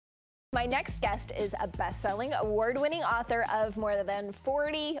My next guest is a best-selling, award-winning author of more than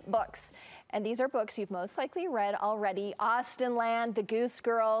 40 books. And these are books you've most likely read already: Austenland, The Goose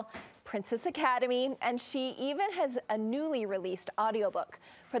Girl, Princess Academy, and she even has a newly released audiobook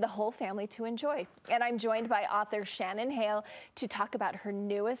for the whole family to enjoy. And I'm joined by author Shannon Hale to talk about her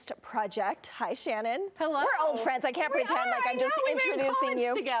newest project. Hi, Shannon. Hello. We're old friends. I can't pretend like I'm just introducing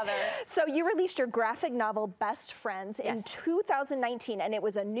you. Together. So you released your graphic novel, Best Friends, in 2019, and it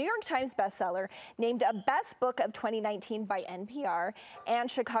was a New York Times bestseller, named a Best Book of 2019 by NPR and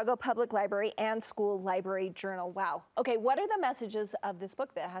Chicago Public Library and School Library Journal. Wow. Okay, what are the messages of this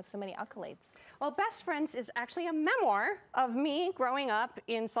book that has so many accolades? Well, Best Friends is actually a memoir of me growing up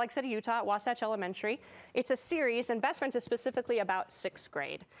in Salt Lake City, Utah, at Wasatch Elementary. It's a series, and Best Friends is specifically about sixth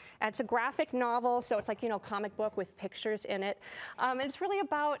grade. And it's a graphic novel, so it's like, comic book with pictures in it. And it's really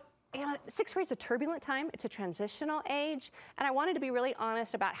about, sixth grade's a turbulent time. It's a transitional age. And I wanted to be really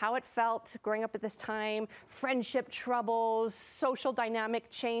honest about how it felt growing up at this time, friendship troubles, social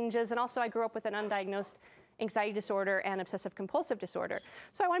dynamic changes, and also I grew up with an undiagnosed anxiety disorder and obsessive compulsive disorder.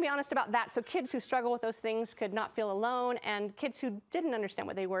 So I want to be honest about that, so kids who struggle with those things could not feel alone, and kids who didn't understand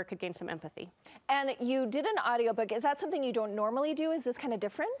what they were could gain some empathy. And you did an audiobook. Is that something you don't normally do? Is this kind of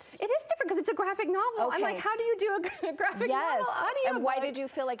different? It is different because it's a graphic novel. Okay. I'm like, how do you do a graphic novel audiobook? And why did you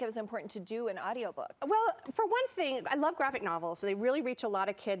feel like it was important to do an audiobook? Well, for one thing, I love graphic novels. So they really reach a lot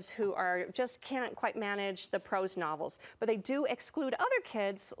of kids who just can't quite manage the prose novels, but they do exclude other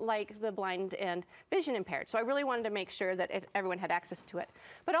kids like the blind and vision impaired. So I really wanted to make sure that everyone had access to it.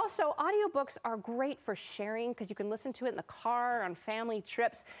 But also, audiobooks are great for sharing because you can listen to it in the car, on family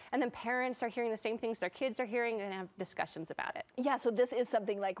trips, and then parents are hearing the same things their kids are hearing and have discussions about it. Yeah, so this is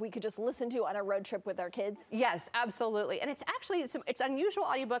something like we could just listen to on a road trip with our kids? Yes, absolutely. And it's actually, it's an unusual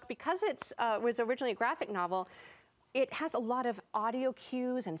audiobook because it was originally a graphic novel. It has a lot of audio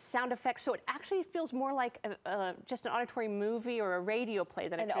cues and sound effects, so it actually feels more like just an auditory movie or a radio play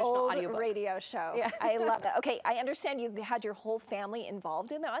than a traditional audiobook. An old radio show. Yeah. I love that. Okay, I understand you had your whole family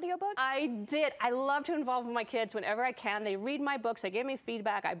involved in the audiobook? I did. I love to involve my kids whenever I can. They read my books, they give me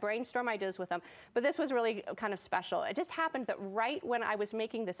feedback, I brainstorm ideas with them. But this was really kind of special. It just happened that right when I was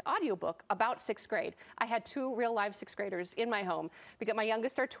making this audiobook about sixth grade, I had two real live sixth graders in my home because my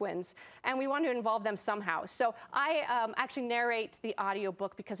youngest are twins, and we wanted to involve them somehow. So I actually narrate the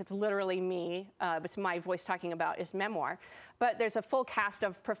audiobook because it's literally me. It's my voice talking about his memoir. But there's a full cast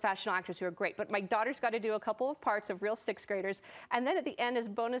of professional actors who are great. But my daughter's got to do a couple of parts of real sixth graders. And then at the end, as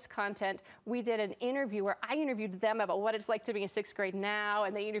bonus content, we did an interview where I interviewed them about what it's like to be in sixth grade now,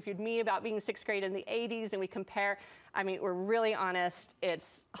 and they interviewed me about being in sixth grade in the 80s, and we compare. I mean, we're really honest.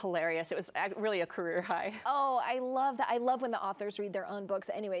 It's hilarious. It was really a career high. Oh, I love that. I love when the authors read their own books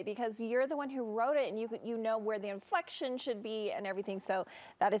anyway, because you're the one who wrote it, and you know where the inflection should be and everything. So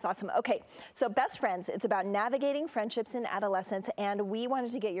that is awesome. Okay, so Best Friends, it's about navigating friendships in adolescence, and we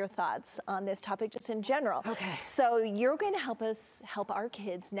wanted to get your thoughts on this topic just in general. Okay. So you're going to help our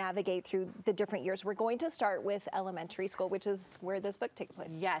kids navigate through the different years. We're going to start with elementary school, which is where this book takes place.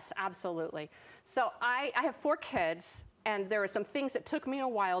 Yes, absolutely. So I have 4 kids, and there are some things that took me a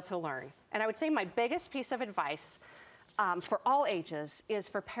while to learn. And I would say my biggest piece of advice for all ages is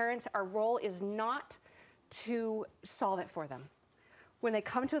for parents, our role is not to solve it for them. When they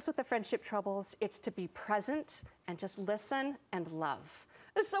come to us with the friendship troubles, it's to be present and just listen and love.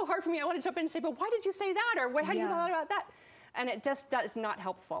 It's so hard for me. I want to jump in and say, but why did you say that? Or how do you know about that? And it just is not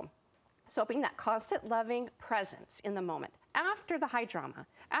helpful. So being that constant loving presence in the moment. After the high drama,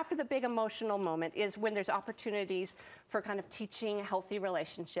 after the big emotional moment is when there's opportunities for kind of teaching healthy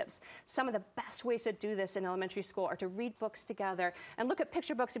relationships. Some of the best ways to do this in elementary school are to read books together and look at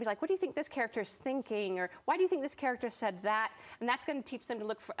picture books and be like, what do you think this character is thinking? Or why do you think this character said that? And that's going to teach them to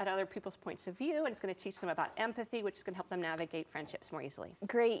look at other people's points of view, and it's going to teach them about empathy, which is going to help them navigate friendships more easily.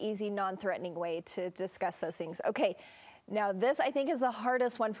 Great, easy, non-threatening way to discuss those things. Okay. Now, this, I think, is the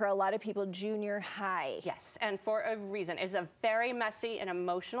hardest one for a lot of people, junior high. Yes, and for a reason. It's a very messy and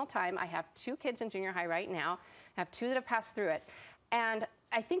emotional time. I have 2 kids in junior high right now. I have 2 that have passed through it. And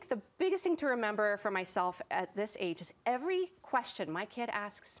I think the biggest thing to remember for myself at this age is every question my kid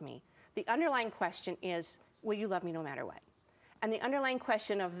asks me, the underlying question is, will you love me no matter what? And the underlying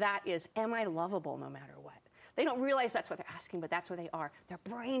question of that is, am I lovable no matter what? They don't realize that's what they're asking, but that's where they are. Their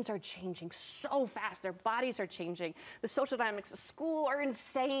brains are changing so fast. Their bodies are changing. The social dynamics of school are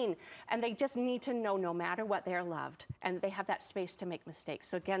insane. And they just need to know no matter what, they're loved. And they have that space to make mistakes.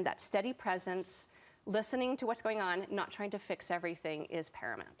 So again, that steady presence, listening to what's going on, not trying to fix everything is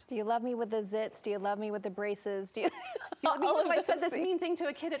paramount. Do you love me with the zits? Do you love me with the braces? Do you... What if I said this mean thing to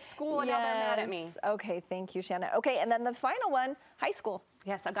a kid at school and now they're mad at me? Okay, thank you, Shannon. Okay, and then the final one, high school.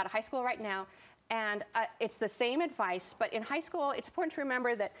 Yes, I've got a high school right now. And it's the same advice, but in high school, it's important to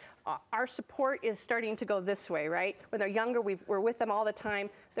remember that our support is starting to go this way, right? When they're younger, we're with them all the time.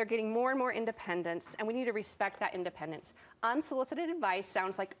 They're getting more and more independence, and we need to respect that independence. Unsolicited advice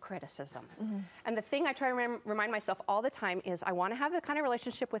sounds like criticism. Mm-hmm. And the thing I try to remind myself all the time is I want to have the kind of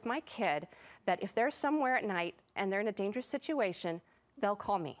relationship with my kid that if they're somewhere at night and they're in a dangerous situation, they'll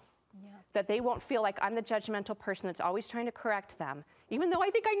call me. Yeah. That they won't feel like I'm the judgmental person that's always trying to correct them. Even though I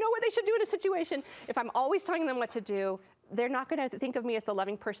think I know what they should do in a situation, if I'm always telling them what to do, they're not going to think of me as the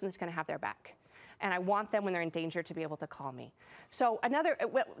loving person that's going to have their back. And I want them when they're in danger to be able to call me. So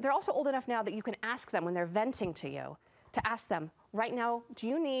they're also old enough now that you can ask them when they're venting to you, to ask them, right now, do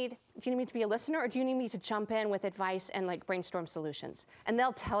you need me to be a listener, or do you need me to jump in with advice and like brainstorm solutions? And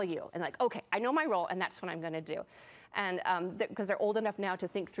they'll tell you, and like, okay, I know my role, and that's what I'm going to do. And because they're old enough now to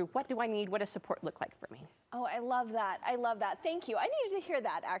think through, what do I need? What does support look like for me? Oh, I love that. I love that. Thank you. I needed to hear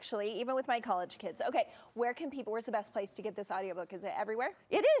that, actually, even with my college kids. Okay, where's the best place to get this audiobook? Is it everywhere?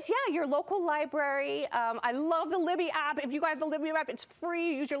 It is, yeah, your local library. I love the Libby app. If you guys have the Libby app, it's free.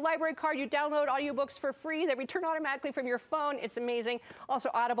 You use your library card. You download audiobooks for free. They return automatically from your phone. It's amazing. Also,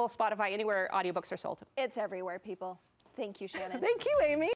 Audible, Spotify, anywhere audiobooks are sold. It's everywhere, people. Thank you, Shannon. Thank you, Amy.